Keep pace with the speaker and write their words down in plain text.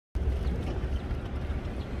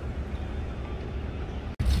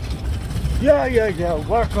Yeah.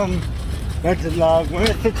 Welcome back to the vlog. We're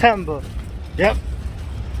in September. Yep.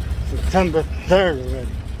 September 3rd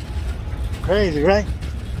already. Crazy, right?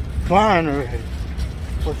 Flying already.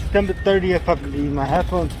 Well, September 30th, I believe. My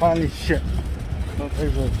headphones finally shipped. Don't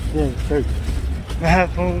take it. Yeah, 30. My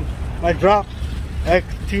headphones, my drop,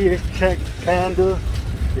 XTX Panda.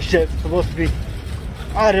 The shit's supposed to be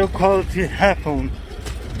audio quality headphones,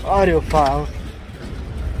 audio files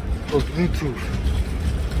for Bluetooth.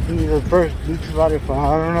 This is the first Bluetooth audio file.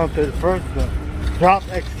 I don't know if they're the first, but drop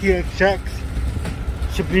XTX checks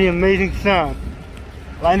should be amazing sound.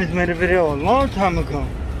 Linus made a video a long time ago.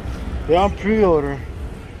 They're on pre-order.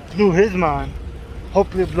 Blew his mind.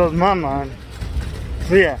 Hopefully it blows my mind.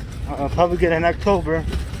 So yeah, I'll probably get it in October.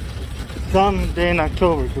 Someday in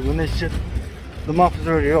October, because when this shit, the month is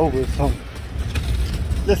already over, so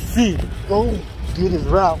let's see. Go do this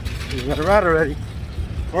route. We got a route already.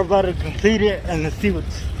 We're about to complete it and let's see what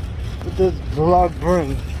this vlog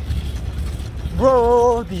brings.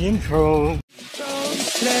 Roll the intro. Let's go.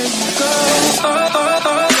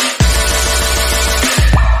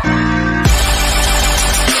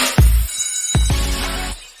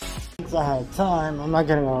 Since I had time, I'm not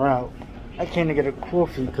getting a route. I came to get a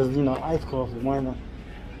coffee because, you know, iced coffee. Why not?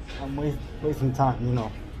 I'm wasting time, you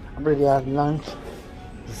know. I'm ready to have lunch.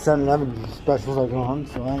 The 7-Eleven specials are gone,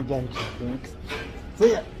 so I ain't getting two drinks. So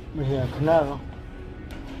yeah, we're here at Canaro.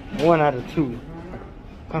 1 out of 2.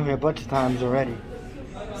 Come here a bunch of times already.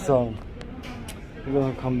 So we're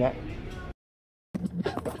gonna come back.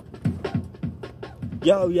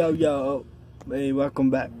 Yo. Hey, welcome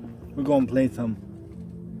back. We're gonna play some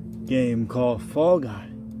game called Fall Guy.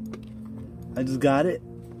 I just got it.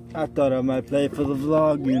 I thought I might play it for the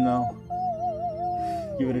vlog, you know.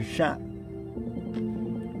 Give it a shot.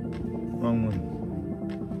 Wrong one.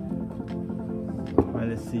 Alright,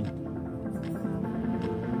 let's see.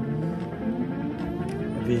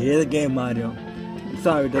 If you hear the game audio, I'm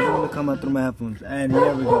sorry, it doesn't want to come out through my headphones. And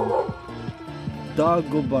here we go. Dog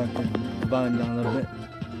go barking. Volume down a little bit.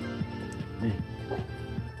 Yeah.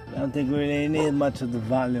 I don't think we really need much of the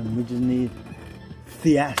volume. We just need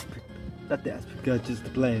the aspect. Not the aspect, just the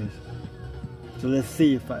players. So let's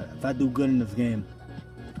see if I do good in this game.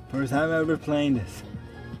 First time ever playing this.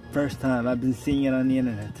 First time. I've been seeing it on the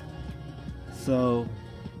internet. So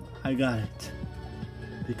I got it.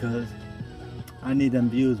 Because I need them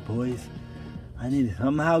views, boys. I need to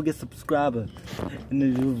somehow get subscribers in the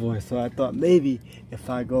new voice. So I thought maybe if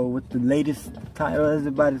I go with the latest title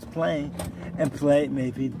everybody's playing and play,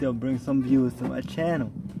 maybe they'll bring some viewers to my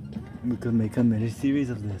channel. We could make a mini series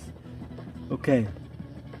of this. Okay.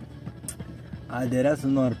 I did also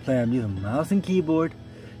know how to play. I'm using mouse and keyboard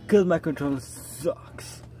because my controller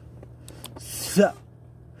sucks. So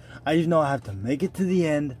I just know I have to make it to the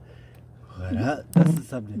end. That's the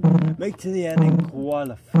subject. Make it to the end and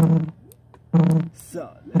qualify. So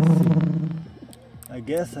let's see. I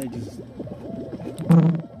guess I just.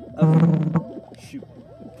 Okay. Shoot.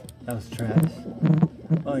 That was trash.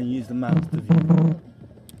 Oh, and use the mouse to view.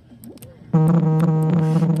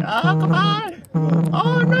 Oh, come on!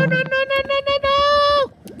 Oh, no!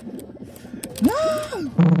 No!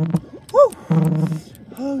 Woo!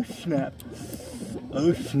 Oh, snap.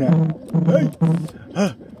 Hey!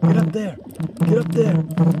 Get up there!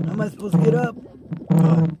 How am I supposed to get up?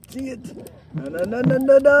 Oh, see it! No! I don't know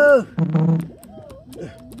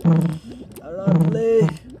how to play.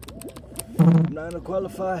 I'm not gonna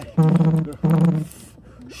qualify.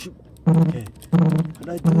 Shoot. Okay. How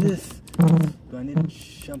do I do this? Do I need to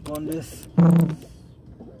jump on this? I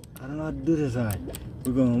don't know how to do this. Alright.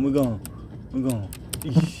 We're going.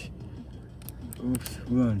 Eesh. Oops.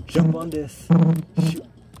 We're gonna jump on this. Shoot.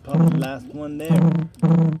 Probably the last one there.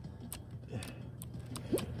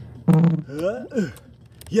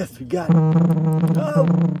 Yes, we got it. Oh!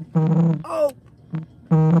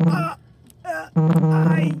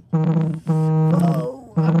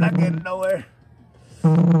 I'm not getting nowhere.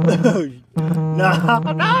 No!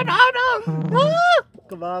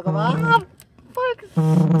 Come on. Fuck.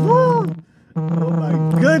 Oh my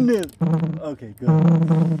goodness. Okay, good.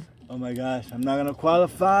 Oh my gosh, I'm not gonna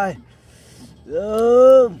qualify.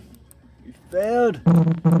 Oh, we failed.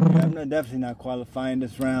 Yeah, I'm definitely not qualifying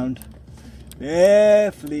this round.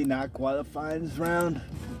 Definitely not qualifying this round.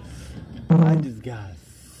 I just got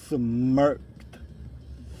smirked.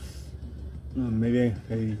 Maybe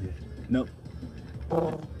nope.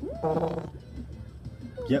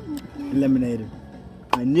 Yep, eliminated.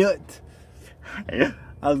 I knew it.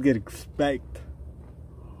 I was gonna expect.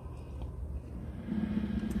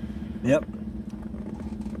 Yep.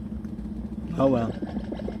 Oh well.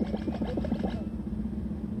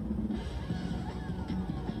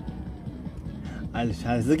 Let's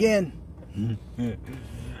try this again.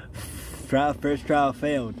 First trial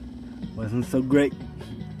failed. Wasn't so great.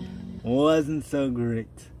 Wasn't so great.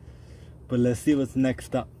 But let's see what's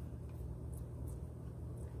next up.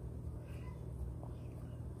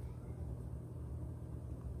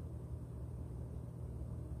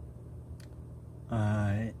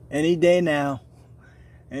 Any day now,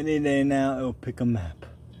 it'll pick a map.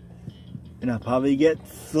 And I'll probably get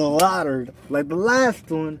slaughtered like the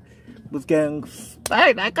last one was getting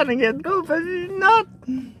spanked. I couldn't get through because he's not.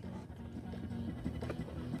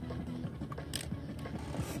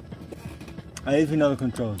 At least we know the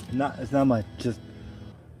controls. It's not much. Just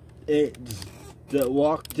the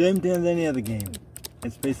walk, same thing as any other game.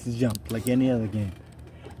 And space is jump like any other game.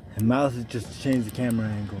 And mouse is just to change the camera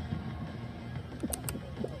angle.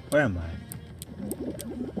 Where am I?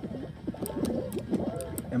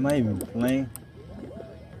 Am I even playing?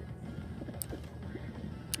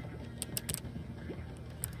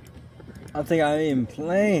 I think I ain't even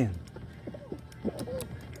playing.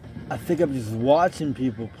 I think I'm just watching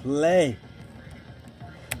people play.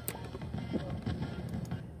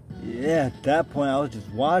 Yeah, at that point I was just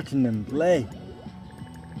watching them play.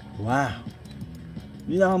 Wow.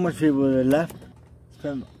 You know how much people are left?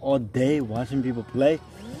 Spend all day watching people play?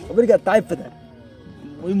 Nobody got time for that.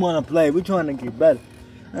 We want to play. We're trying to get better.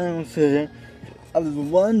 I was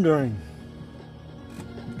wondering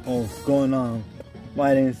what's going on.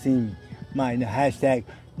 Why didn't see me? My hashtag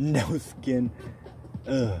no skin.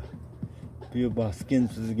 People bought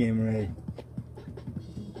skins for this game already.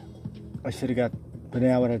 I should have got, but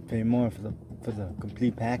then I would have to pay more for the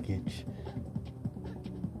complete package.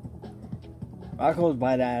 I'll go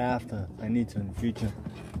buy that after I need to in the future.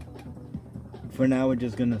 For now, we're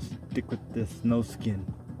just gonna stick with this no skin.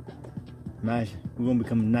 Imagine, we're gonna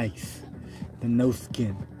become nice. The no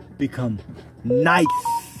skin. Become nice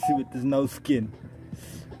with this no skin.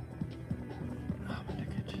 Oh, my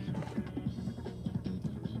God.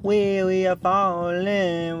 We are falling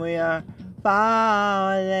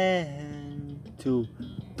to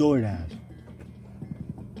DoorDash.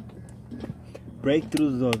 Break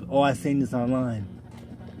through the doors. Oh, I seen this online.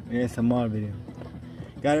 It's a more video.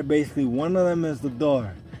 Got it. Basically, one of them is the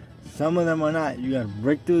door. Some of them are not. You gotta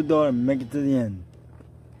break through the door and make it to the end.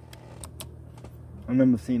 I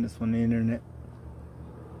remember seeing this on the internet.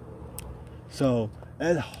 So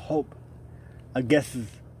let's hope our guesses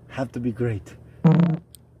have to be great. I'm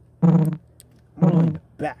on the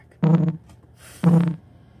back. You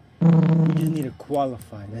just need to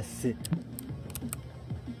qualify. That's it.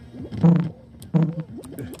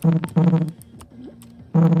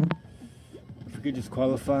 If we could just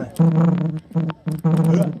qualify.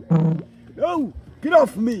 No! Get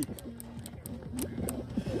off of me!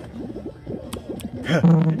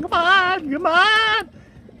 Come on!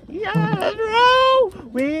 Yeah, let's roll!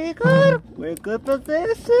 We're good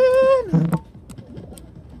position!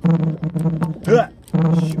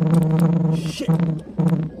 Shit!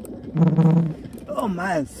 Oh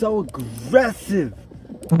man, so aggressive!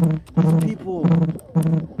 These people...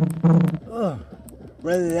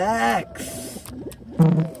 relax!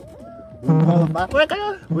 We're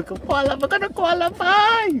gonna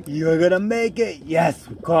qualify! You're gonna make it! Yes,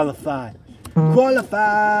 we qualified!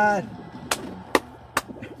 Qualified!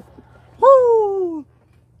 Woo!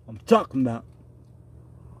 I'm talking about.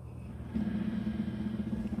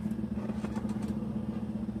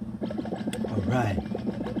 Alright.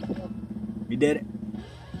 We did it.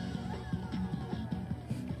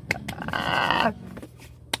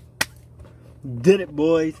 Did it,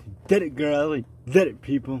 boys. Did it, girls. Did it,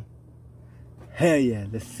 people. Hell yeah.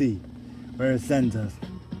 Let's see where it sends us.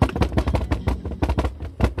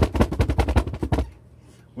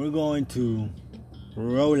 We're going to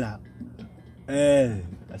roll out. Hey,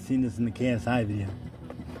 I seen this in the KSI video.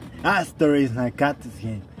 That's the reason I got this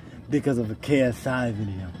game. Because of a KSI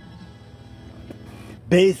video.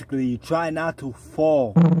 Basically, you try not to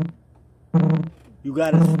fall. You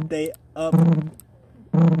gotta stay up.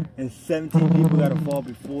 And 17 people gotta fall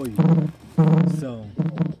before you. So,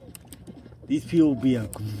 these people be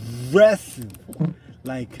aggressive.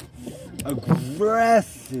 Like,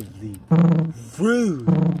 aggressively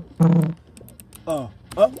rude. Oh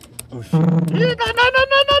shit. No,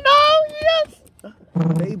 yes!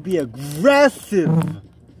 They be aggressive.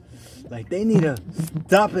 Like, they need to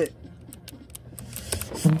stop it.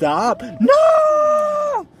 Stop.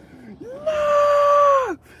 No!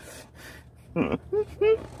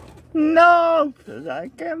 No! I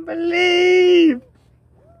can't believe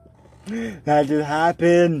that just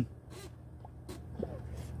happened.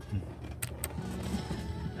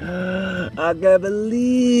 I can't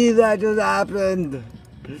believe that just happened.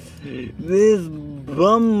 This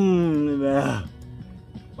bum.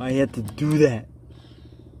 Why he had to do that?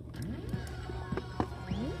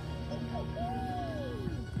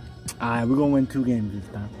 Alright, we're gonna win 2 games this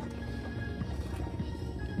time.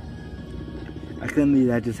 I couldn't believe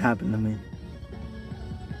that just happened to me.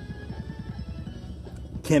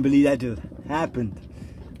 Can't believe that just happened.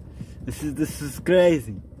 This is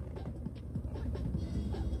crazy.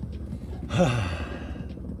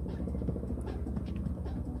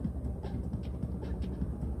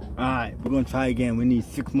 Alright, we're gonna try again. We need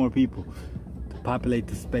 6 more people to populate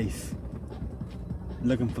the space.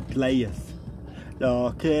 Looking for players.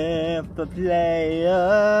 Looking for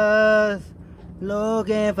players.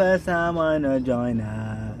 Looking for someone to join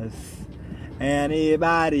us.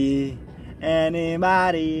 Anybody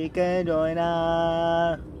can join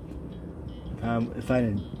us.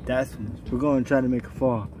 Fighting Dasmans. We're gonna try to make a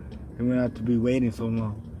fall. And we don't have to be waiting so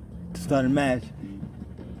long to start a match.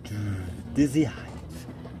 Dizzy Heights.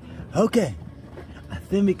 Okay, I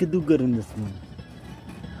think we could do good in this one.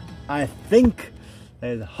 I think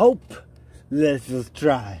there's hope. Let's just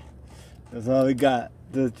try. That's all we got.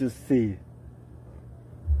 Let's just see.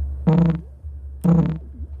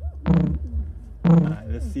 Alright,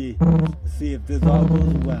 let's see. Let's see if this all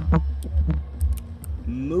goes well.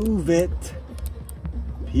 Move it.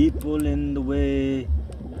 People in the way.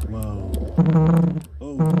 Whoa.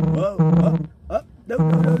 Oh, whoa, oh, no.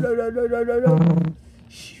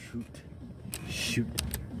 Shoot.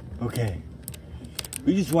 Okay.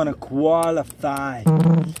 We just want to qualify.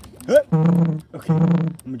 Okay.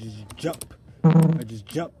 I'm gonna just jump. I just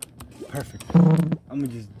jump. Perfect. I'm gonna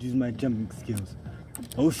just use my jumping skills.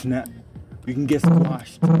 Oh snap. We can get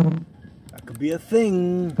squashed. That could be a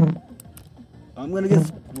thing. I'm gonna get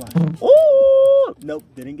squashed. Oh! Nope,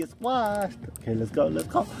 didn't get squashed. Okay, let's go. No!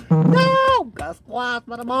 Got squashed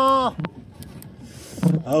by the ball.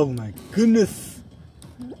 Oh my goodness.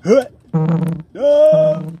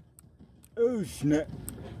 No! Oh snap.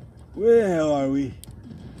 Where the hell are we?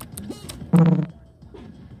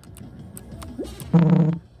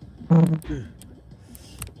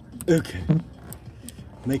 Okay.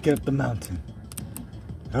 Make it up the mountain.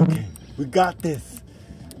 Okay, we got this.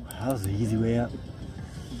 That was the easy way up.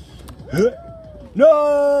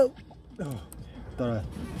 No! Oh, thought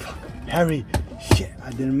Harry. Shit,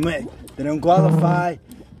 I didn't make. Didn't qualify.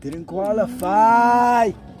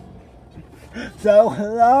 So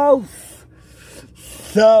close.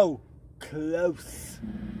 So close.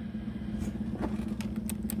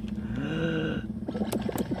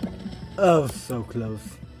 Oh, so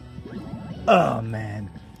close. Oh, man.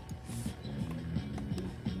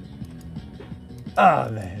 Oh,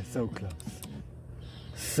 man, so close.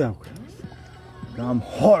 So close. I'm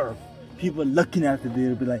horrible. People looking at the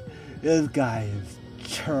video be like, this guy is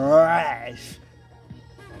trash.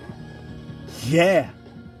 Yeah.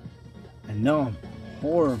 I know I'm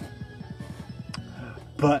horrible.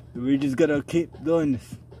 But we're just gonna keep doing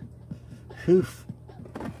this. Oof.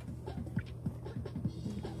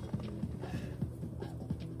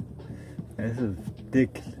 This is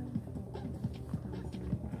ridiculous.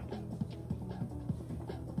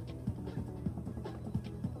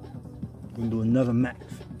 We're gonna do another match.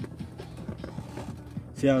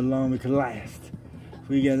 See how long we can last. If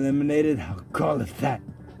we get eliminated, I'll call it that.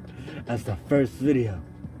 That's the first video.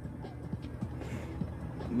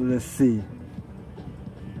 Let's see.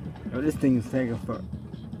 Oh, this thing is taking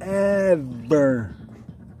forever.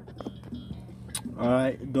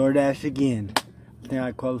 Alright, DoorDash again. I think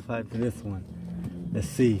I qualified for this one. Let's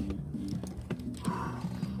see.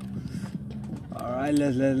 Alright,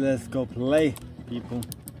 let's go play, people.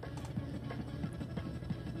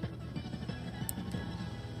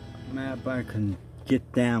 Map I can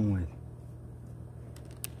get down with.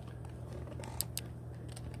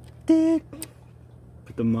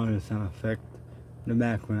 Put the Mario sound effect in the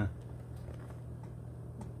background.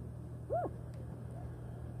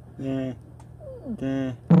 Right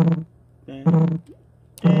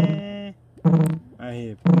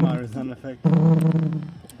here, put Mario sound effect.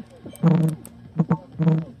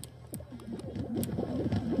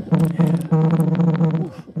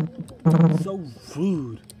 So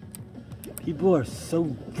rude. People are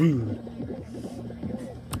so rude.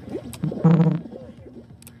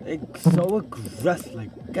 They're so aggressive,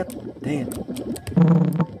 like, goddamn.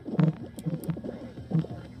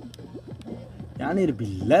 Y'all need to be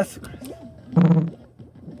less aggressive.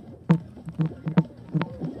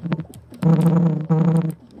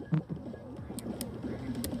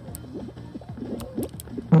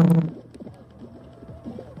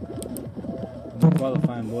 We're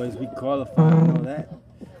qualifying, boys. We qualifying, I know that.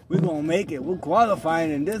 We're gonna make it. We're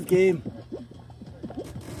qualifying in this game.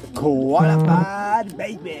 qualified,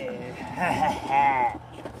 baby.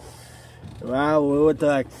 Well, what do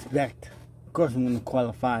I expect? Of course I'm going to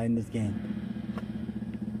qualify in this game.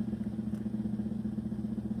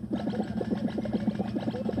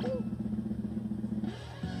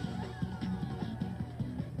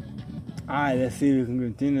 Alright, let's see if we can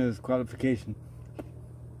continue this qualification.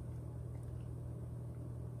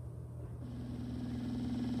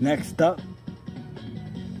 Next up,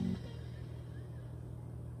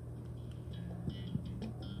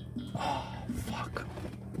 oh, fuck.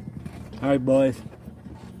 Alright, boys.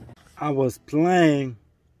 I was playing,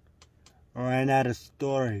 ran out of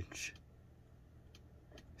storage.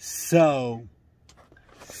 So,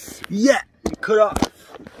 yeah, cut off.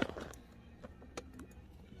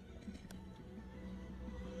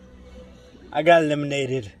 I got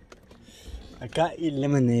eliminated. I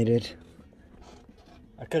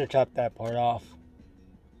could have chopped that part off.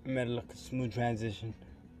 I made it look a smooth transition.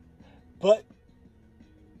 But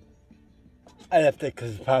I left it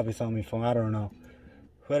because it probably saw me phone. I don't know.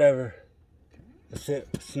 Whatever. That's it.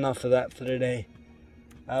 It's enough of that for today.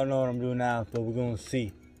 I don't know what I'm doing now, but we're going to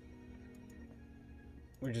see.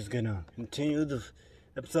 We're just going to continue the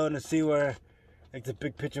episode and see where, like, the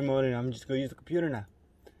big picture mode, and I'm just going to use the computer now.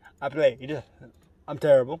 I play. I'm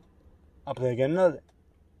terrible. I'll play again another.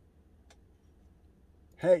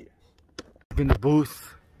 Hey. In the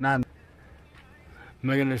booth. Now I'm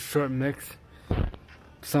making a short mix.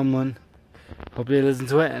 Someone. Hope they listen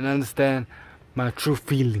to it and understand my true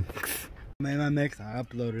feelings. I made my mix. I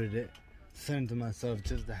uploaded it. Sent it to myself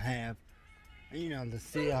just to have. And, you know, let's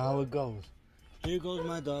see how it goes. Here goes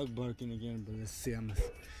my dog barking again. But let's see. I'm going to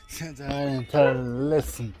send it out and tell her to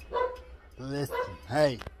listen. Listen.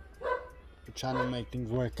 Hey. We're trying to make things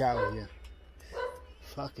work out here.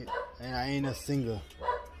 Fuck it. And I ain't a singer.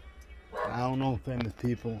 I don't know famous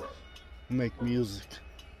people who make music.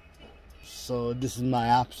 So this is my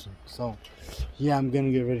option. So yeah, I'm gonna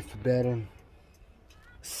get ready for bed and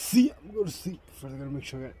see. I'm gonna sleep. First I gotta make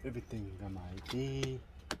sure I got everything. Got my ID,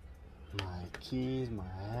 my keys, my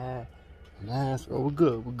hat, mask. Oh, we're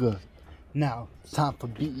good, we're good. Now it's time for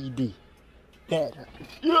BED. Bed.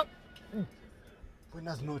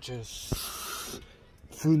 Buenas noches.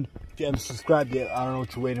 If you haven't subscribed yet, I don't know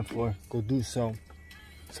what you're waiting for. Go do so.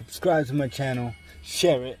 Subscribe to my channel.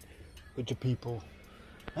 Share it with your people.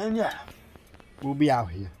 And yeah, we'll be out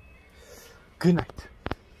here. Good night.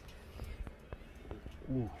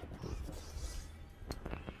 Ooh.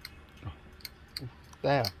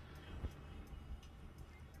 There.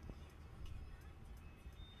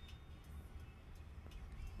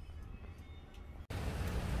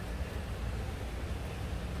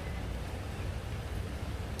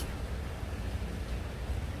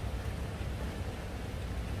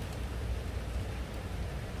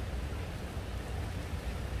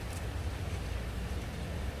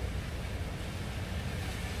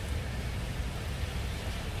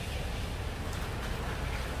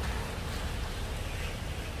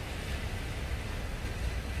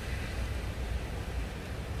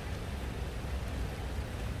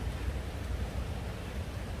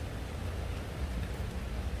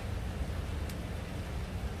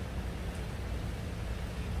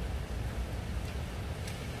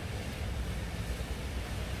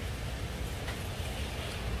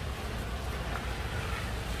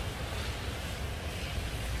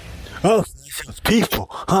 Oh, peaceful,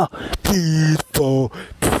 huh? Peaceful,